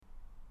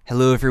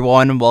Hello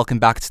everyone and welcome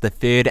back to the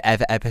third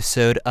ever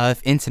episode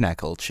of Internet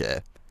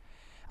Culture.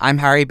 I'm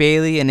Harry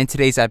Bailey, and in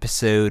today's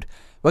episode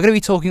we're going to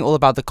be talking all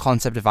about the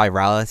concept of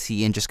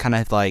virality and just kind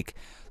of like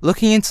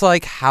looking into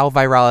like how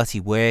virality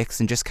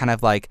works and just kind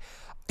of like,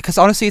 because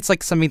honestly it's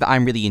like something that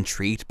I'm really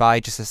intrigued by,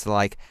 just as to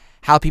like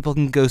how people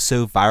can go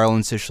so viral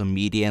on social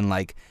media and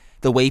like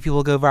the way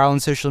people go viral on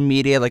social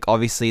media. Like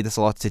obviously there's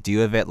a lot to do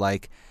with it,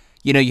 like,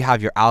 you know, you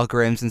have your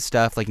algorithms and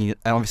stuff, like, and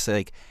obviously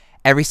like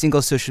every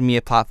single social media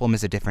platform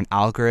is a different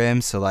algorithm,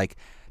 so like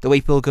the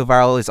way people go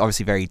viral is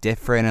obviously very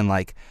different. And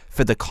like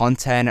for the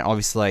content, and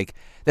obviously like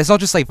there's not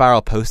just like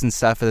viral posts and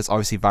stuff, but there's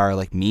obviously viral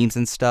like memes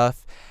and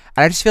stuff.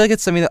 And I just feel like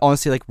it's something that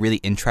honestly like really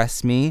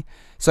interests me,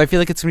 so I feel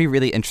like it's gonna be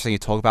really interesting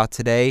to talk about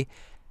today.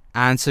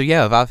 And so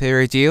yeah, without further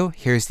ado,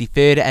 here's the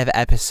third ever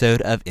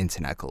episode of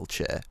Internet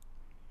Culture.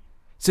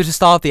 So to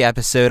start the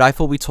episode, I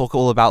thought we'd talk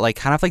all about like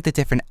kind of like the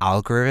different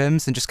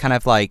algorithms and just kind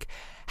of like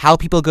how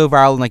people go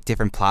viral on like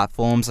different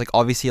platforms. Like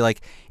obviously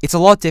like it's a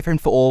lot different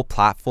for all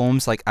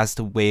platforms, like as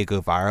to where you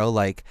go viral.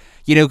 Like,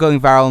 you know,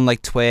 going viral on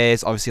like Twitter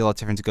is obviously a lot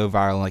different to go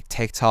viral on like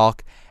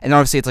TikTok, and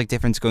obviously it's like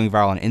different to going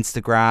viral on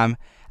Instagram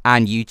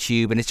and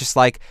YouTube. And it's just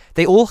like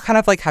they all kind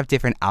of like have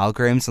different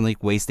algorithms and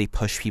like ways they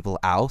push people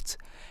out.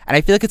 And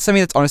I feel like it's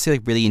something that's honestly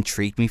like really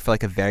intrigued me for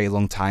like a very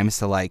long time, as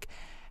to like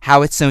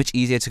how it's so much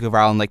easier to go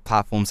viral on like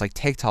platforms like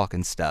TikTok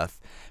and stuff.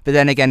 But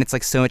then again, it's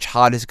like so much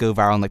harder to go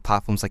viral on like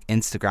platforms like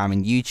Instagram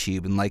and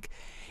YouTube. And like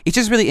it's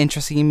just really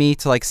interesting to me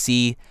to like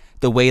see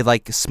the way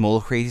like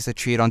small creators are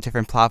treated on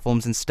different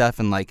platforms and stuff,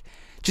 and like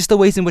just the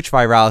ways in which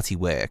virality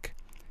work.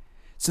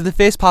 So the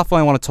first platform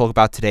I want to talk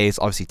about today is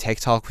obviously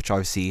TikTok, which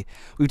obviously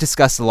we've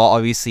discussed a lot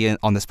obviously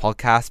on this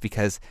podcast,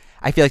 because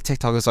I feel like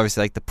TikTok is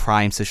obviously like the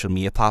prime social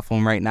media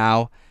platform right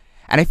now.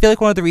 And I feel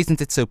like one of the reasons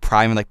it's so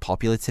prime and like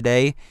popular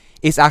today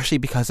is actually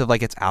because of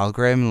like its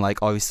algorithm.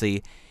 Like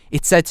obviously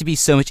it's said to be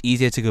so much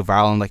easier to go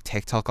viral on like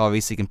TikTok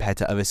obviously compared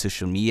to other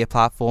social media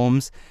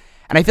platforms.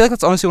 And I feel like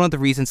that's honestly one of the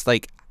reasons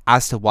like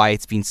as to why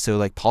it's been so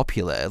like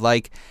popular.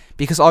 Like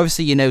because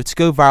obviously, you know, to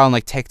go viral on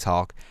like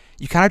TikTok,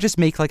 you kind of just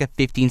make like a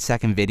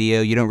 15-second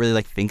video. You don't really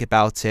like think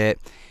about it.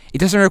 It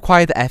doesn't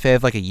require the effort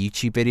of like a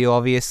YouTube video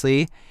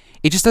obviously.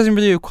 It just doesn't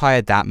really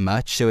require that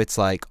much, so it's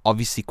like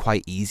obviously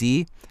quite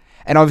easy.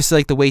 And obviously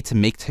like the way to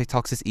make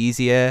TikToks is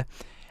easier.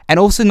 And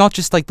also not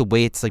just like the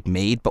way it's like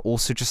made, but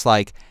also just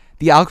like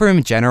the algorithm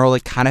in general,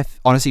 like kind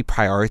of honestly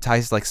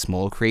prioritizes like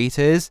small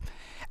creators.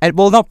 And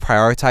well, not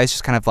prioritize,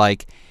 just kind of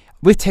like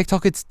with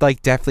TikTok, it's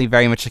like definitely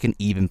very much like an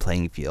even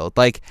playing field.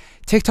 Like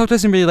TikTok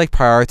doesn't really like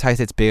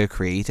prioritize its bigger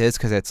creators,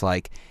 because it's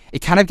like it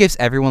kind of gives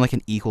everyone like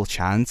an equal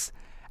chance.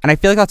 And I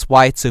feel like that's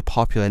why it's so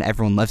popular and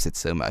everyone loves it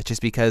so much, is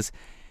because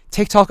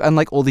TikTok,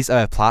 unlike all these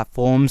other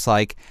platforms,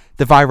 like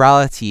the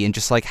virality and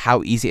just like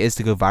how easy it is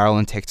to go viral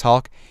on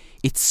TikTok,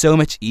 it's so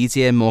much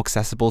easier and more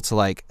accessible to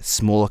like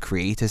smaller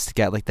creators to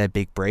get like their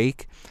big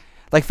break.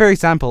 Like for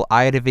example,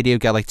 I had a video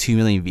get like 2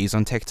 million views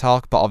on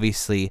TikTok, but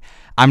obviously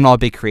I'm not a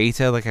big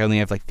creator. Like I only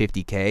have like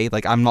 50k.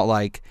 Like I'm not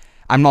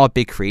a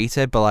big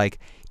creator, but like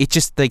it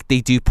just like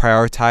they do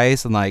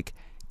prioritize and like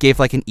give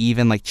like an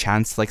even like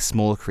chance to like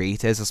smaller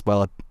creators as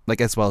well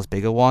as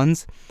bigger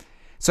ones.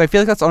 So I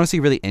feel like that's honestly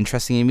really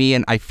interesting to me,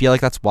 and I feel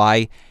like that's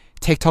why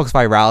TikTok's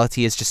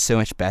virality is just so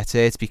much better.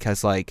 It's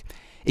because like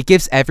it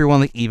gives everyone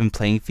like even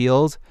playing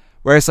field.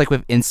 Whereas like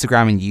with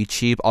Instagram and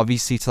YouTube,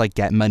 obviously to like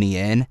get money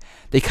in,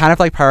 they kind of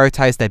like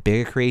prioritize their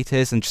bigger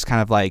creators and just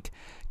kind of like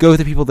go with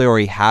the people they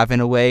already have in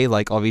a way.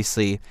 Like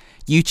obviously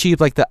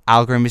YouTube, like the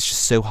algorithm is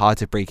just so hard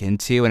to break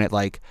into, and it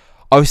like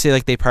obviously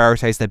like they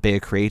prioritize their bigger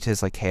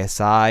creators like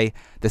KSI,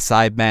 the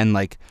Sidemen,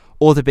 like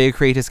all the bigger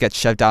creators get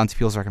shoved down to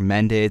people's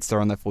recommendeds.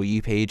 They're on their For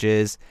You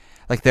pages,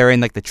 like they're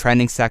in like the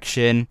trending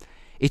section.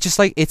 It's just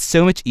like it's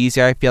so much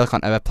easier, I feel like,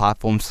 on other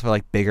platforms for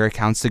like bigger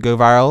accounts to go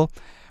viral.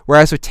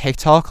 Whereas with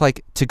TikTok,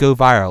 like to go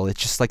viral,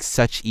 it's just like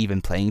such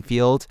even playing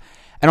field.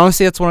 And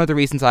honestly, that's one of the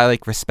reasons I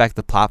like respect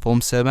the platform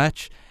so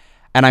much,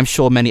 and I'm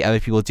sure many other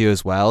people do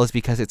as well, is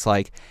because it's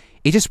like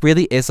it just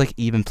really is like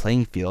even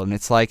playing field. And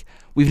it's like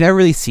we've never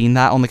really seen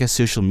that on like a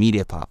social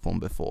media platform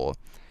before.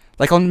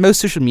 Like on most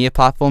social media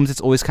platforms,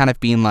 it's always kind of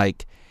been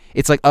like,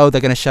 it's like, oh,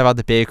 they're going to shove out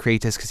the bigger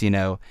creators because, you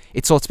know,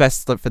 it's what's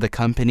best for the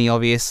company,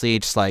 obviously,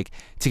 just like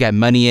to get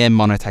money in,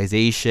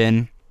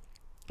 monetization.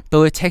 But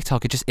with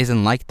TikTok, it just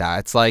isn't like that.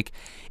 It's like,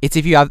 it's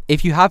if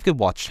you have good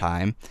watch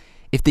time,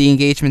 if the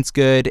engagement's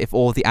good, if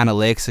all the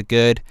analytics are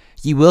good,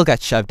 you will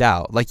get shoved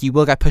out. Like you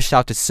will get pushed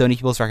out to so many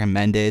people's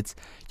recommended.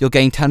 You'll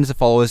gain tons of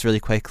followers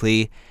really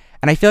quickly.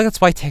 And I feel like that's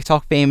why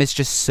TikTok fame is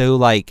just so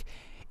like,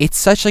 it's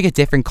such like a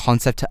different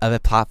concept to other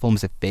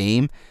platforms of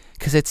fame,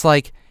 because it's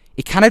like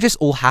it kind of just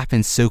all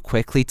happens so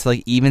quickly to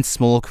like even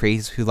small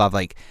creators who have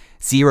like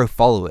 0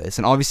 followers.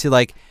 And obviously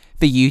like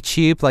for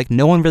YouTube, like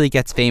no one really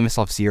gets famous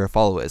off 0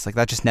 followers. Like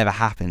that just never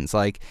happens.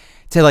 Like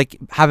to like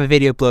have a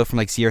video blow from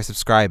like 0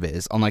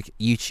 subscribers on like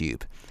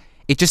YouTube,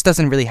 it just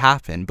doesn't really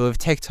happen. But with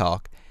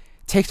TikTok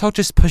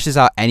just pushes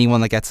out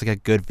anyone that gets like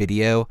a good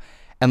video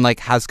and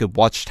like has good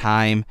watch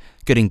time,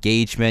 good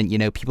engagement, you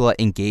know, people are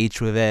engaged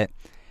with it.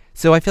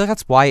 So I feel like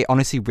that's why it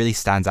honestly really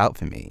stands out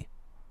for me.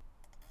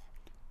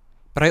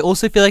 But I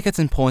also feel like it's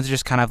important to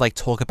just kind of like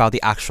talk about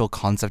the actual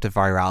concept of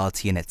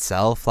virality in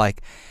itself,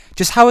 like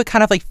just how it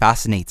kind of like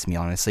fascinates me,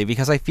 honestly,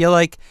 because I feel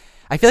like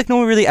no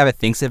one really ever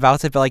thinks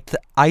about it, but like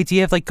the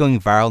idea of like going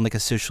viral on like a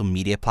social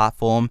media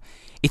platform,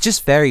 it's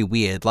just very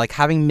weird. Like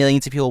having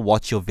millions of people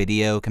watch your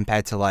video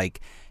compared to like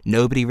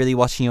nobody really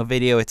watching your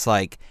video, it's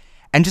like,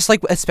 and just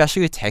like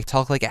especially with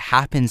TikTok, like it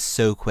happens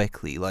so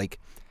quickly. Like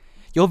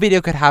your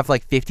video could have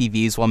like 50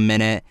 views 1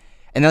 minute,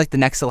 and then like the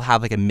next it'll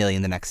have like 1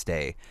 million the next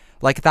day.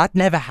 Like that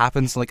never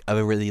happens on like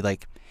other really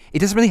like it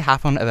doesn't really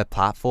happen on other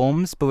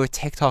platforms, but with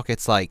TikTok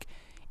it's like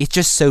it's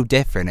just so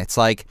different. It's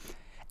like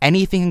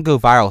anything can go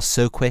viral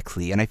so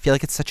quickly, and I feel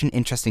like it's such an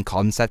interesting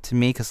concept to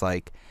me because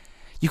like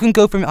you can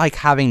go from like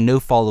having no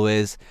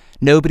followers,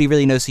 nobody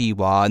really knows who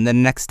you are, and then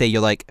the next day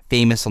you're like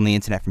famous on the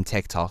internet from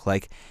TikTok,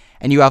 like,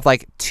 and you have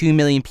like 2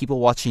 million people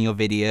watching your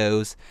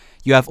videos,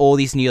 you have all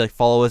these new like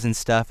followers and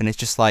stuff, and it's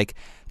just like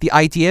the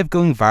idea of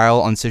going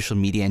viral on social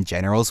media in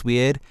general is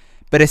weird,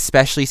 but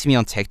especially to me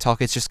on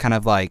TikTok, it's just kind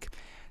of like,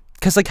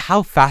 because like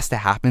how fast it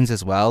happens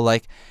as well,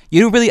 like you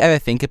don't really ever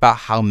think about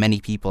how many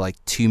people like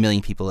 2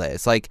 million people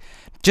is, like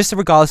just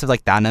regardless of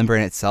like that number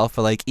in itself,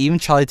 but like even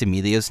Charlie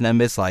D'Amelio's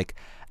numbers, like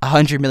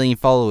 100 million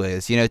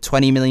followers,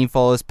 20 million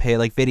followers per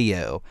like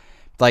video,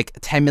 like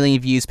 10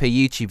 million views per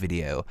YouTube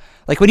video.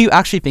 Like when you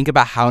actually think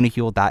about how many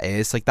people that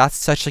is, like that's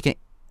such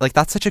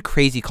a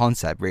crazy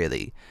concept,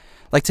 really.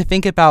 Like to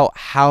think about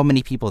how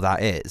many people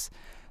that is.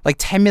 Like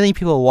 10 million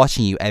people are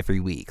watching you every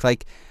week.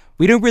 Like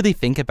we don't really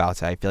think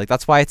about it, I feel like.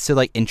 That's why it's so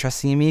like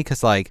interesting to me,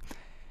 because like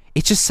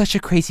it's just such a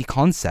crazy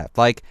concept.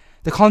 Like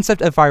the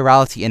concept of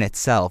virality in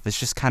itself is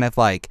just kind of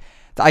like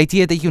the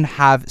idea that you can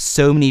have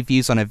so many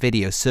views on a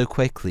video so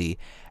quickly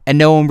and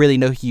no one really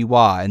know who you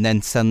are, and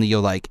then suddenly you're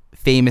like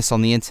famous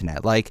on the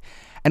internet, like,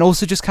 and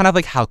also just kind of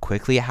like how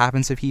quickly it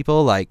happens to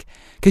people, like,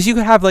 because you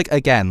could have like,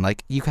 again,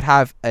 like you could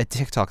have a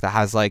TikTok that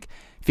has like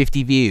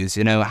 50 views,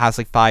 it has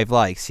like 5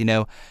 likes,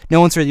 no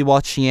one's really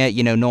watching it,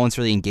 no one's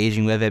really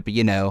engaging with it, but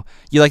you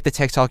like the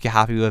TikTok, you're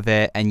happy with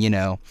it, and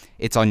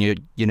it's on your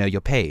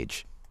your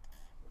page.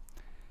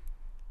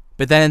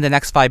 But then in the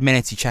next 5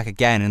 minutes you check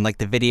again, and like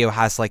the video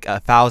has like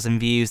 1,000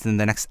 views, then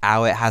the next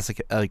hour it has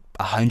like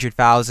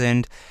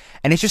 100,000,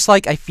 and it's just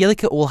like I feel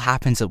like it all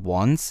happens at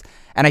once,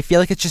 and I feel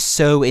like it's just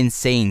so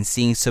insane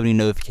seeing so many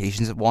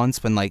notifications at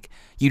once when like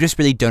you just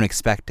really don't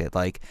expect it.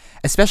 Like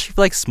especially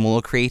for like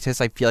smaller creators,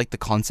 I feel like the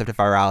concept of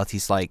virality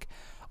is like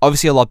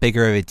obviously a lot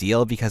bigger of a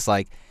deal, because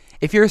like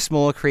if you're a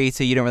smaller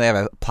creator, you don't really have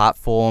a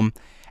platform,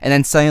 and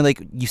then suddenly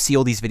like you see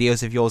all these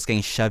videos of yours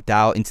getting shoved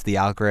out into the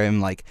algorithm,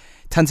 like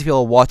tons of people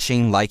are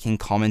watching, liking,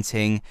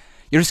 commenting.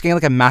 You're just getting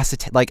like a massive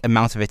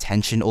amount of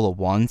attention all at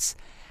once,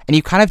 and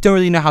you kind of don't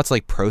really know how to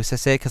like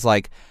process it, because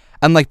like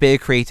unlike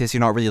bigger creators, you're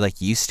not really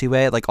like used to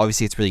it. Like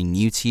obviously it's really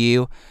new to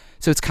you,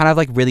 so it's kind of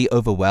like really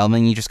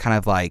overwhelming. You just kind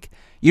of like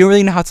you don't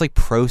really know how to like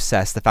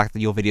process the fact that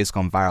your video's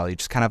gone viral. You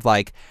just kind of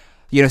like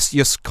you're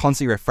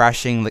constantly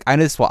refreshing. Like I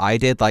know this is what I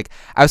did. Like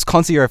I was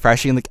constantly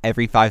refreshing like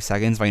every 5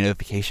 seconds my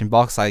notification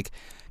box, like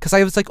because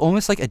I was like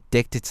almost like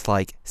addicted to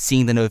like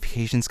seeing the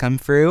notifications come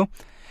through.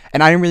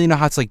 And I didn't really know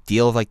how to like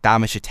deal with like that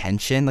much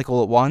attention like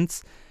all at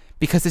once,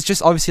 because it's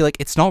just obviously like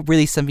it's not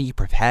really something you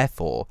prepare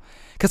for.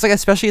 Because like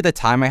especially at the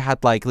time I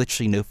had like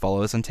literally no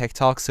followers on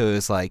TikTok, so it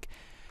was like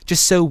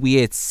just so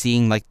weird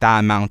seeing like that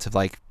amount of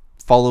like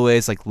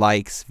followers, like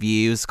likes,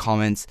 views,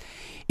 comments.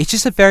 It's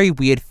just a very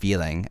weird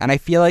feeling, and I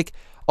feel like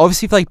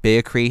obviously for like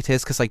bigger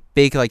creators, because like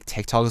big like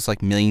TikTokers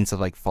like millions of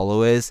like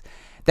followers,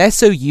 they're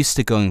so used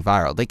to going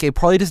viral. Like it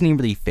probably doesn't even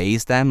really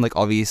faze them. Like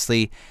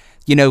obviously,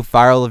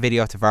 viral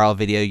video after viral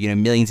video,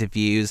 millions of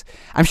views.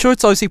 I'm sure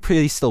it's obviously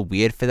pretty still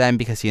weird for them,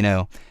 because,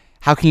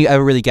 how can you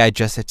ever really get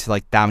adjusted to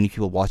like that many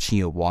people watching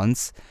you at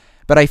once?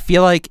 But I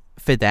feel like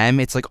for them,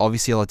 it's like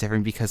obviously a lot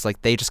different, because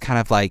like they just kind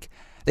of like,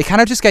 they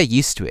kind of just get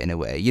used to it in a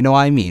way. You know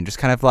what I mean? Just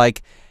kind of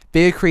like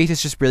bigger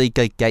creators just really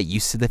like get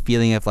used to the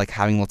feeling of like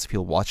having lots of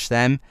people watch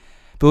them.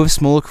 But with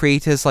smaller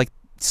creators, like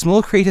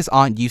smaller creators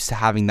aren't used to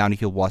having that many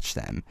people watch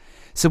them.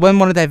 So when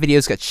one of their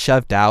videos gets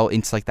shoved out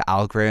into like the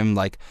algorithm,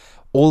 like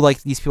all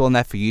like these people on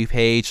their For You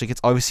page, like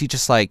it's obviously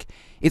just like,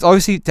 it's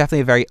obviously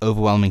definitely a very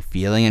overwhelming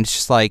feeling. And it's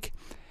just like,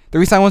 the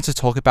reason I want to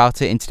talk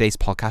about it in today's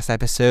podcast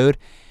episode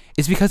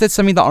is because it's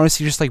something that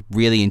honestly just like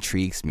really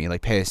intrigues me,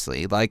 like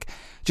personally, like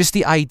just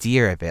the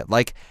idea of it,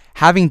 like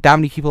having that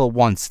many people at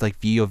once like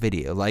view your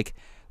video, like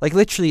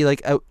literally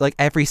like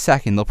every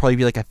second there'll probably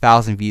be like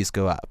 1,000 views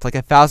go up, like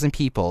 1,000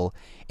 people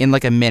in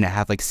like a minute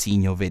have like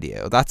seen your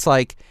video. That's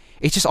like,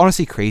 it's just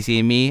honestly crazy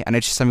to me, and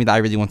it's just something that I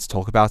really want to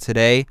talk about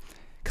today,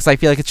 because I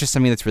feel like it's just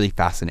something that's really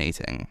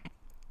fascinating.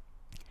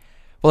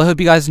 Well, I hope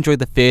you guys enjoyed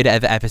the third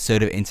ever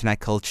episode of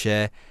Internet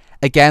Culture.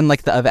 Again,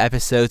 like the other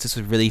episodes, this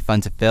was really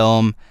fun to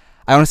film.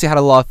 I honestly had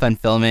a lot of fun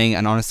filming,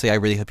 and honestly, I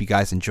really hope you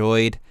guys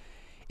enjoyed.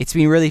 It's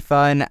been really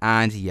fun,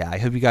 and yeah, I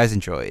hope you guys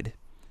enjoyed.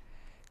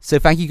 So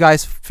thank you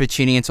guys for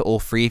tuning into all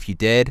 3 if you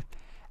did,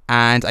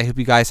 and I hope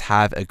you guys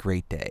have a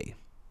great day.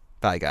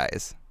 Bye,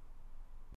 guys.